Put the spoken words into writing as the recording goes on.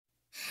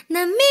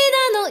涙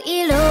の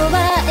色は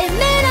エメ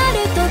ラ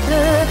ルドブル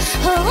ー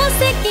宝石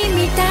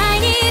みたい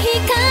に光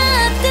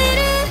って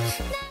る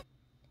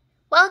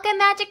Welcome,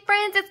 Magic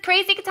friends! It's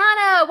Krazyy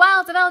Katana,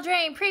 Wilds of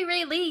Eldraine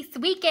pre-release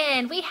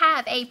weekend. We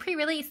have a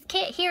pre-release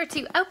kit here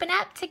to open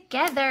up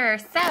together.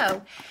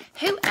 So,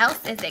 who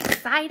else is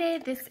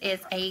excited? This is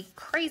a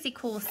crazy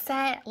cool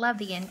set. Love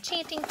the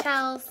enchanting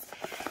tells.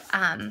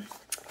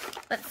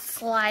 Let's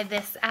slide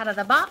this out of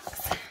the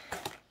box.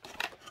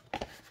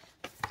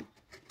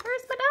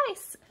 Where's my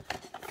dice?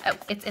 Oh,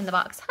 it's in the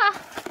box. Ha!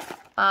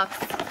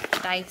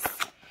 Box, dice.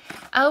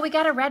 Oh, we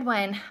got a red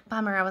one.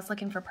 Bummer, I was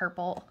looking for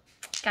purple.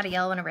 Got a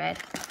yellow and a red.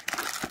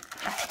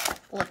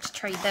 Let's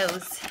trade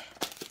those.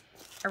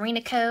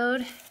 Arena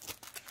code.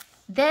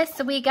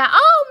 This we got.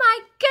 Oh my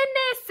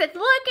goodness!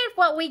 Look at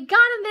what we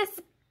got in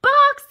this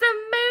box. The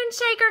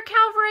Moonshaker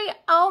Cavalry.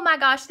 Oh my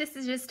gosh, this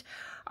is just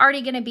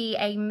already going to be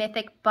a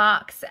mythic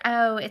box.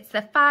 Oh, it's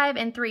the 5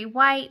 and 3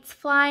 whites,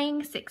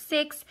 flying,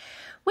 6/6.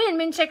 When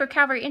Moonshaker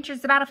Cavalry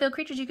enters the battlefield,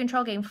 creatures you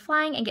control gain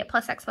flying and get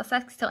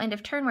 +X/+X till end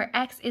of turn, where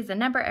X is the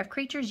number of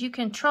creatures you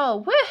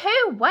control.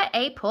 Woohoo! What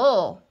a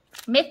pull!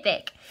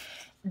 Mythic.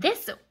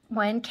 This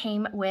one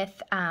came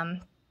with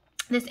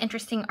this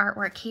interesting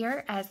artwork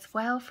here as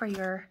well for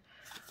your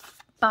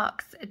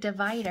box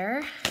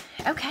divider.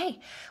 Okay,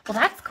 well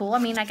that's cool. I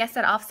mean, I guess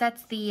it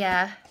offsets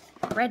the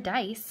red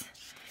dice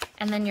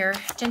and then your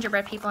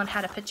gingerbread people and how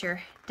to put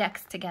your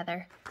decks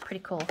together.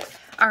 Pretty cool.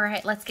 All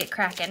right, let's get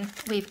cracking.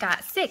 We've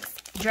got 6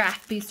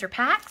 draft booster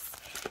packs.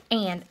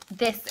 And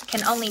this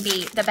can only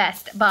be the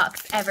best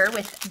box ever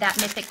with that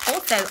mythic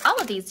pull. So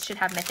all of these should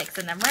have mythics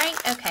in them, right?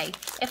 Okay,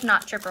 if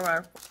not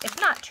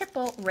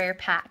triple rare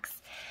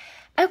packs.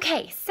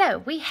 Okay, so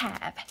we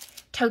have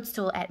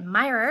Toadstool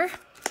Admirer,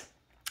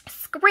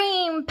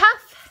 Scream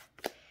Puff,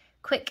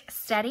 Quick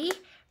Study,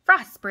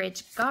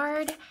 Frostbridge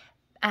Guard,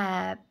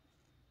 the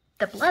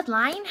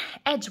Bloodline,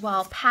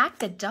 Edgewall Pack,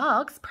 the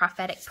Dogs,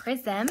 Prophetic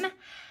Prism,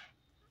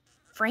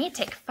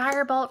 Frantic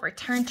Firebolt,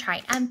 Return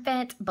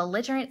Triumphant,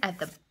 Belligerent of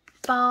the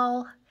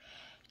Ball,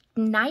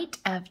 Knight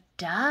of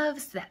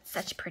Doves, that's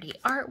such pretty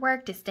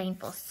artwork,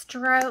 Disdainful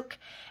Stroke,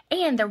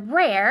 and the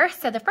rare,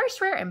 so the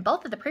first rare in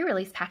both of the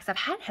pre-release packs I've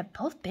had have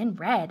both been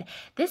red.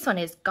 This one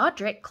is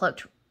Godric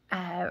Cloaked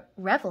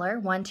Reveler,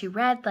 1/2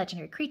 red,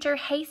 legendary creature,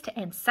 haste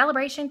and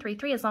celebration,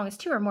 3/3 as long as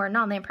 2 or more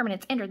non-land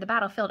permanents enter the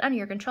battlefield under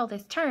your control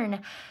this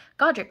turn.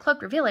 Godric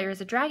Cloaked Reveler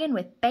is a dragon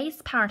with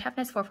base, power, and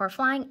toughness, 4/4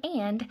 flying,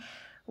 and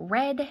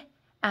red.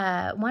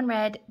 1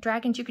 red,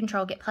 dragons you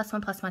control get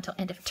 +1/+1 till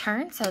end of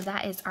turn. So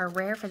that is our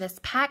rare for this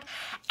pack.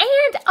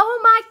 And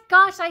oh my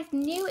gosh, I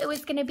knew it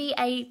was going to be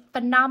a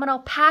phenomenal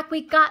pack.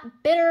 We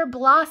got Bitter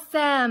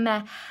Blossom.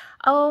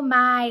 Oh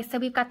my, so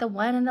we've got the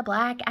 1 in the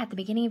black at the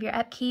beginning of your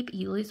upkeep.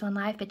 You lose 1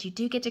 life, but you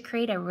do get to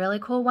create a really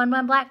cool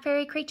 1/1 black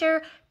fairy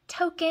creature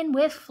token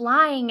with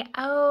flying.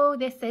 Oh,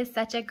 this is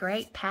such a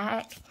great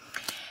pack.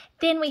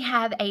 Then we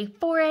have a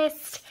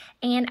forest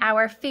and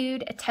our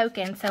food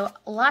token. So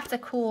lots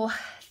of cool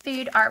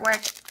food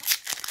artwork.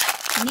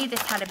 I knew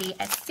this had to be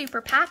a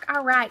super pack.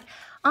 All right,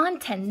 on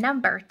to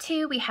number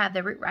 2. We have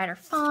the Root Rider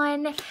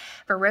Fawn,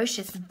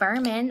 Ferocious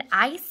Vermin,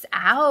 Ice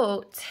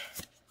Out,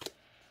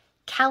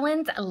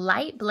 Kellen's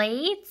Light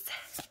Blades,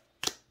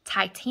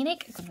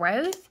 Titanic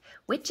Growth,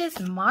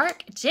 Witch's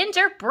Mark,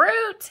 Ginger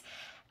Brute,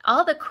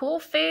 all the cool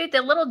food,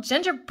 the little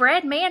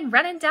gingerbread man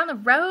running down the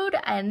road,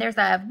 and there's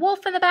a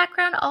wolf in the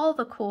background, all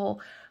the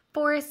cool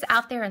forests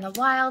out there in the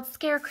wild,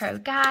 Scarecrow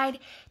Guide,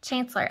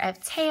 Chancellor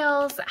of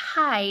Tales,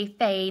 High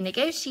Fae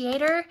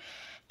Negotiator,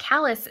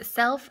 Callous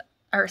Cell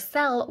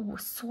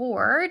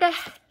Sword,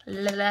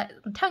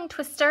 Tongue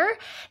Twister.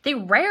 The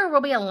rare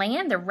will be a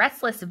land, the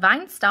Restless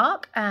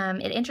Vinestalk.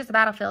 It enters the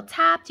battlefield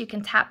tapped. You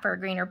can tap for a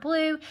green or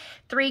blue.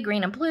 3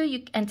 green and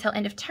blue until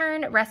end of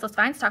turn. Restless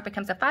Vinestalk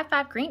becomes a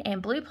 5/5 green and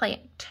blue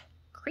plant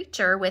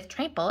creature with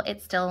trample.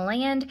 It's still a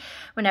land.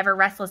 Whenever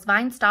Restless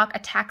Vinestalk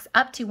attacks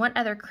up to 1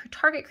 other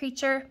target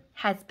creature,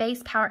 has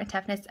base, power, and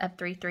toughness of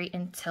 3/3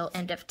 until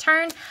end of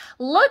turn.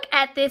 Look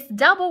at this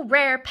double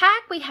rare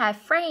pack. We have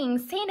Fraying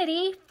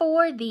Sanity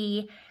for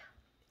the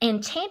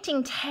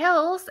Enchanting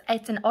Tales.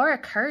 It's an Aura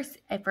Curse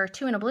for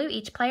 2 and a blue.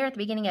 Each player at the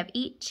beginning of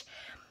each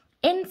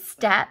in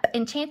step,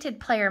 enchanted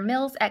player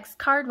mills X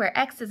card, where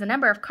X is the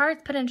number of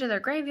cards put into their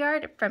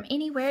graveyard from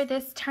anywhere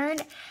this turn.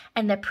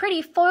 And the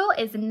pretty foil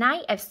is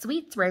Knight of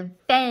Sweets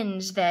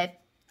Revenge. The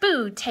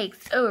food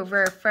takes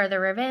over for the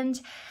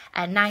revenge.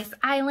 A nice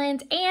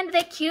island and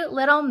the cute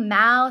little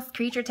mouse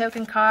creature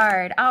token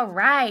card. All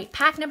right,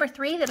 pack number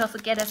 3. That'll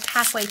get us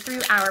halfway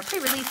through our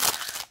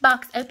pre-release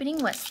box opening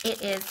once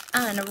it is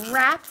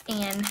unwrapped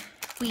and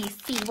we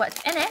see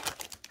what's in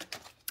it.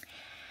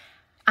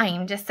 I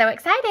am just so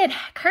excited.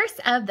 Curse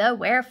of the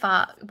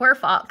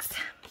Werewolf,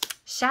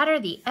 Shatter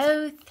the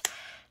Oath,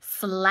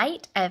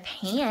 Sleight of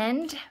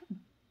Hand,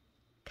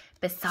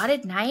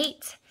 Besotted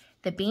Knight,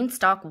 the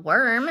Beanstalk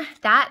Worm.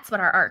 That's what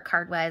our art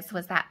card was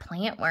that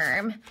plant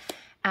worm,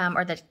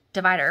 or the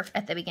divider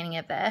at the beginning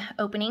of the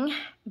opening.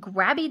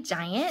 Grabby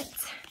Giant,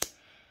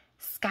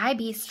 Sky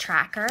Beast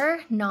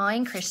Tracker,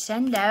 Gnawing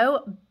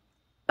Crescendo,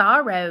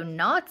 Borrow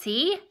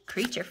Naughty,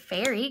 Creature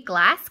Fairy,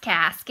 Glass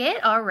Casket,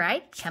 all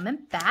right, coming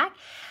back.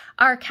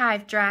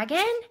 Archive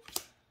Dragon,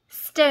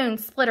 Stone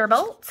Splitter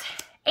Bolt,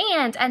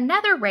 and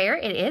another rare.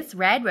 It is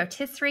red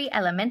Rotisserie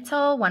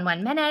Elemental,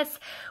 1/1 menace.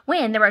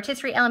 When the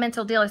Rotisserie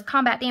Elemental deals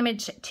combat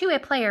damage to a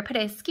player, put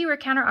a skewer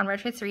counter on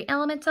Rotisserie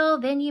Elemental,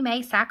 then you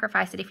may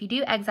sacrifice it. If you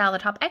do, exile the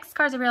top X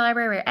cards of your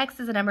library, where X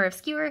is the number of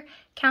skewer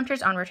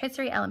counters on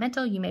Rotisserie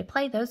Elemental. You may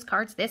play those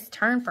cards this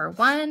turn for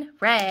 1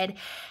 red.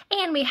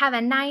 And we have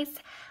a nice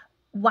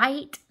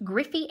white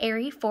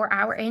Griffiary for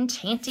our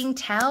Enchanting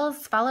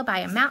Tales, followed by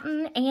a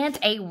mountain and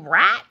a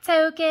rat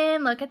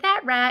token. Look at that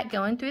rat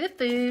going through the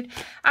food.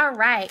 All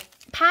right,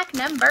 pack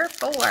number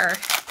 4.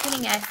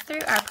 Getting us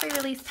through our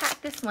pre-release pack.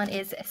 This one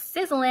is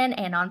sizzling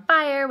and on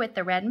fire with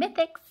the red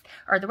mythics,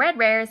 or the red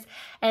rares,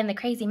 and the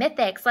crazy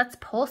mythics. Let's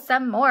pull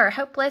some more.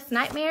 Hopeless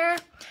Nightmare,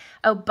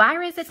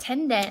 Obira's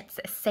Attendants,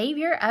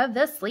 Savior of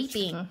the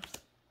Sleeping,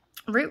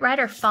 Root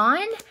Rider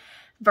Fawn,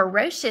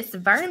 Ferocious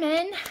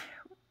Vermin,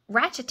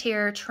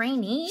 Ratcheteer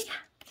Trainee,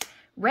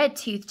 Red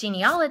Tooth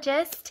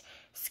Genealogist,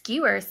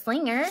 Skewer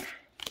Slinger,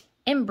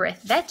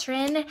 Embrith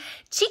Veteran,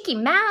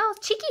 Cheeky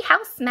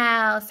House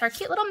Mouse, our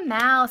cute little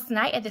mouse,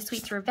 Knight of the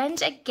Sweet's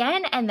Revenge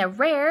again, and the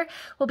rare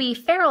will be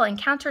Feral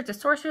Encounter. It's a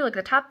sorcery. Look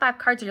at the top 5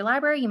 cards of your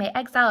library. You may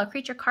exile a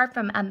creature card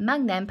from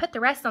among them. Put the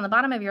rest on the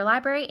bottom of your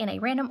library in a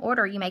random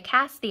order. You may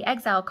cast the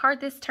exile card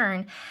this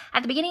turn.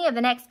 At the beginning of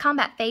the next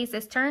combat phase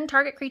this turn,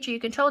 target creature you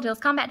control deals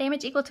combat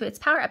damage equal to its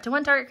power up to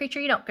 1 target creature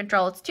you don't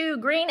control. It's 2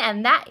 green,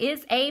 and that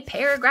is a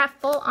paragraph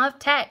full of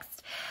text.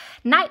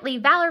 Knightly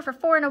Valor for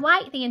 4 and a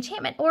white. The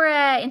enchantment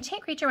aura.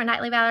 Enchant creature when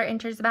Knightly Valor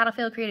enters the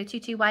battlefield. Create a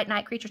 2/2 white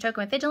knight creature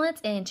token with vigilance.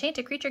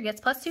 Enchanted creature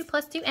gets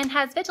 +2/+2 and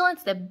has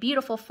vigilance. The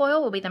beautiful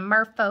foil will be the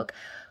Merfolk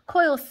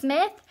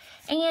Coilsmith,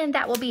 and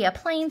that will be a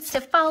Plains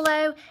to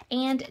follow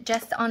and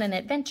just on an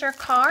adventure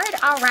card.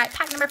 All right,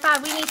 pack number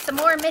 5. We need some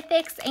more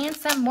mythics and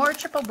some more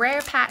triple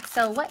rare packs.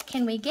 So what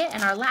can we get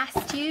in our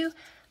last 2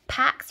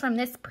 packs from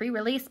this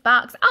pre-release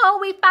box? Oh,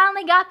 we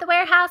finally got the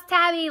warehouse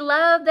tabby.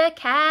 Love the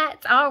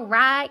cats. All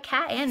right,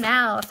 cat and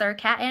mouse, or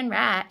cat and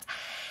rat.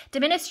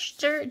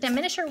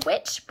 Diminisher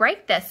Witch,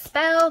 Break the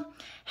Spell,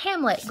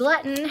 Hamlet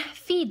Glutton,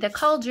 Feed the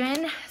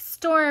Cauldron,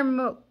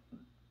 Storm-Keld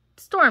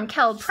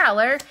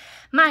Prowler,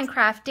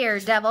 Minecraft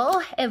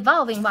Daredevil,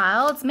 Evolving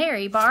Wilds,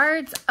 Merry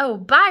Bards,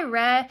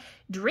 Obira,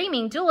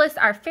 Dreaming Duelist,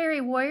 our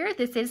Fairy Warrior.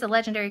 This is a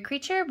legendary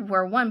creature.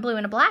 We're 1 blue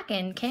and a black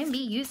and can be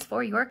used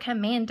for your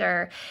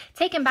commander.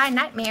 Taken by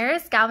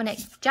Nightmares, Galvanic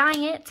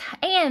Giant,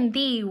 and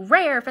the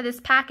rare for this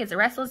pack is a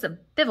Restless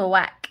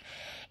Bivouac.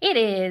 It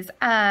is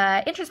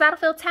enters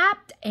battlefield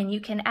tapped, and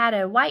you can add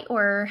a white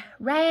or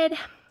red,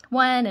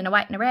 1 and a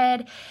white and a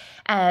red.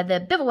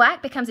 The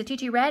Bivouac becomes a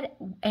 2/2 red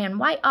and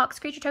white ox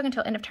creature token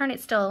until end of turn.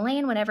 It's still a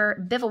land. Whenever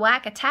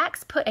Bivouac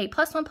attacks, put a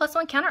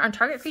 +1/+1 counter on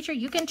target creature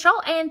you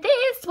control. And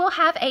this will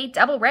have a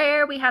double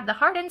rare. We have the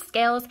Hardened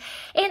Scales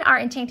in our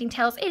Enchanting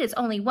Tales. It is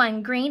only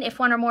 1 green. If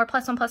 1 or more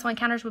 +1/+1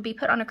 counters would be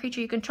put on a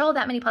creature you control,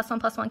 that many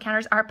 +1/+1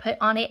 counters are put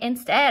on it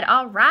instead.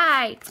 All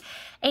right.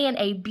 And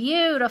a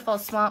beautiful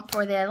swamp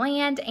for the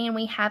land. And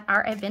we have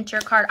our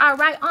adventure card. All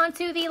right, on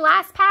to the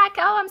last pack.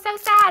 Oh, I'm so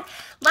sad.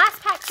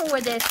 Last pack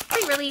for this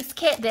pre-release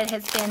kit that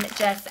has been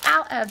just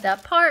out of the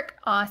park.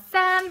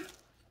 Awesome.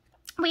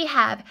 We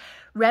have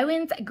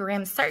Rowan's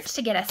Grim Search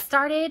to get us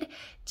started.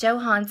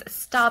 Johan's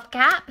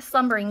Stopgap,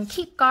 Slumbering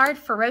Keepguard,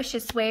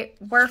 Ferocious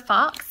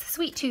Werfox,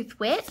 Sweet Tooth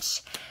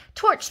Witch,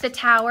 Torch the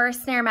Tower,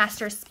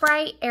 Snaremaster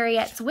Sprite,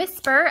 Ariet's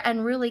Whisper,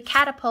 Unruly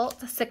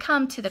Catapult,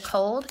 Succumb to the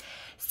Cold,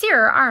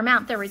 Searer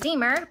Armount the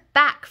Redeemer,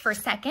 back for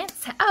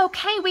seconds.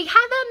 Okay, we have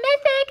a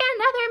mythic,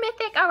 another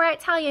mythic. All right,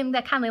 Talion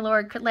the Kindly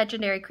Lord,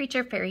 legendary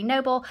creature, Fairy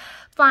Noble.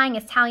 Flying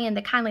is Talion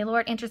the Kindly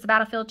Lord, enters the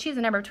battlefield. Choose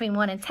a number between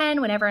 1 and 10.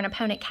 Whenever an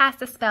opponent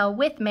casts a spell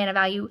with mana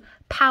value,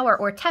 power,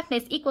 or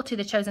toughness equal to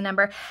the chosen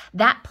number,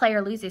 that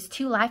player loses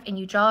 2 life and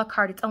you draw a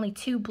card. It's only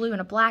 2 blue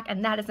and a black,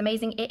 and that is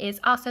amazing. It is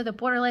also the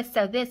borderless,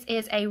 so this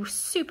is a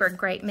super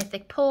great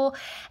mythic pull,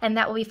 and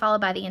that will be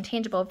followed by the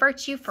Intangible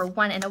Virtue for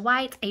 1 and a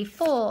white, a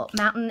full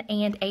mountain,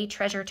 and a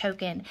treasure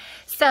token.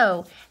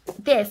 So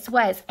this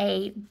was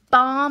a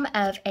bomb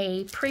of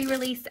a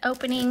pre-release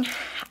opening.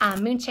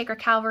 Moonshaker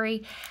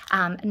Cavalry,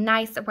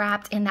 nice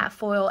wrapped in that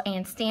foil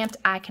and stamped.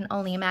 I can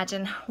only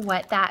imagine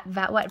what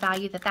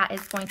value that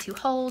is going to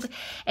hold.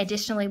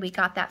 Additionally, we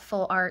got that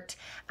full art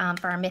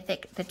for our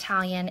mythic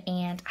battalion,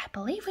 and I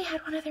believe we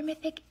had one other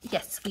mythic.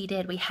 Yes, we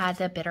did. We had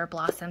the Bitter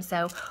Blossom.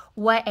 So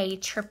what a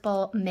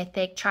triple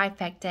mythic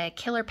trifecta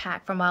killer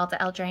pack from Wild to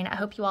Eldraine. I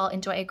hope you all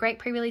enjoy a great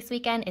pre-release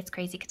weekend. It's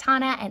Krazyy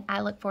Katana, and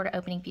I look forward to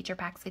opening future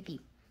packs with you.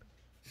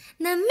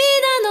 涙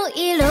の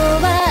色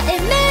はエ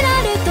メ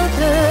ラルド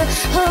ブル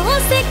ー宝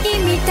石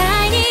み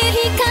たいに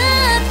光っ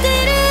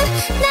てる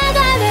流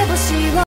れ星を